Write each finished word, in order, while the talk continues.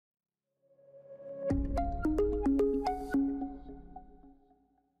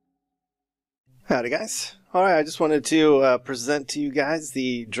Howdy guys. Alright, I just wanted to present to you guys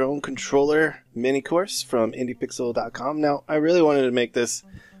the drone controller mini course from indiepixel.com. Now, I really wanted to make this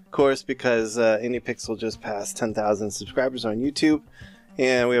course because IndiePixel just passed 10,000 subscribers on YouTube,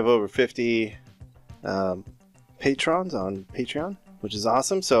 and we have over 50 patrons on Patreon, which is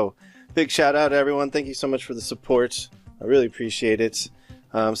awesome. So, big shout out to everyone. Thank you so much for the support. I really appreciate it.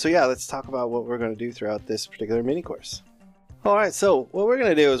 So yeah, let's talk about what we're going to do throughout this particular mini course. Alright, so what we're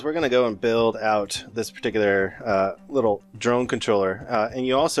going to do is we're going to go and build out this particular little drone controller. And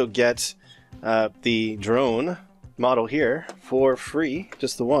you also get the drone model here for free,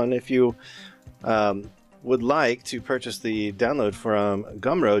 just the one. If you would like to purchase the download from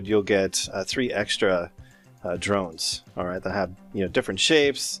Gumroad, you'll get 3 extra drones, alright, that have different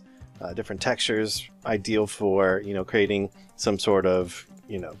shapes, different textures, ideal for creating some sort of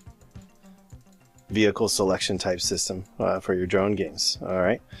vehicle selection type system for your drone games.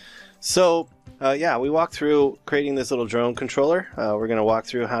 Alright, so yeah, we walked through creating this little drone controller. We're going to walk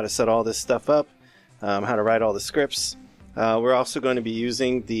through how to set all this stuff up, how to write all the scripts. We're also going to be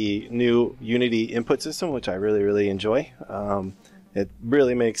using the new Unity input system, which I really enjoy. It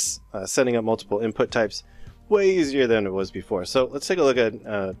really makes setting up multiple input types way easier than it was before. So let's take a look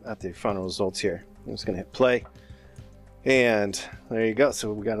at the final results here. I'm just going to hit play. And there you go.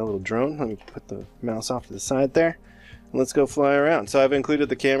 So we got a little drone. Let me put the mouse off to the side there. And let's go fly around. So I've included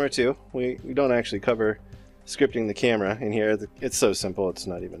the camera too. We don't actually cover scripting the camera in here. It's so simple. It's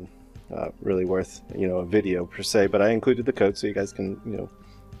not even really worth a video per se. But I included the code so you guys can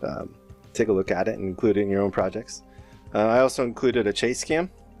take a look at it and include it in your own projects. I also included a chase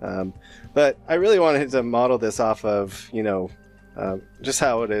cam. But I really wanted to model this off of just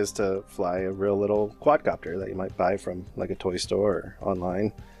how it is to fly a real little quadcopter that you might buy from like a toy store or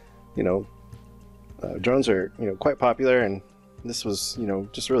online. Drones are quite popular, and this was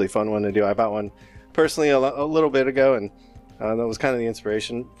just a really fun one to do. I bought one personally a little bit ago, and that was kind of the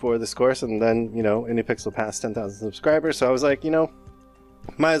inspiration for this course. And then IndiePixel passed 10,000 subscribers, so I was like,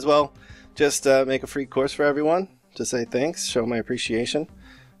 might as well just make a free course for everyone to say thanks, show my appreciation.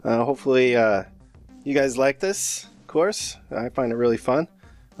 Hopefully you guys like this course. I find it really fun.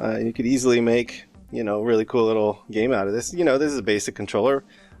 You could easily make really cool little game out of this. This is a basic controller.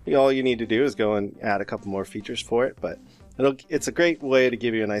 All you need to do is go and add a couple more features for it, but it's a great way to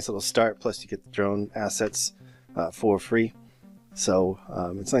give you a nice little start. Plus you get the drone assets for free, so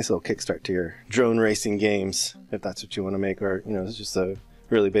it's a nice little kickstart to your drone racing games if that's what you want to make, or it's just a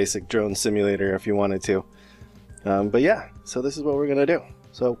really basic drone simulator if you wanted to. But yeah, so this is what we're gonna do.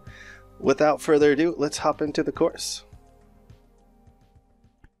 So without further ado, let's hop into the course.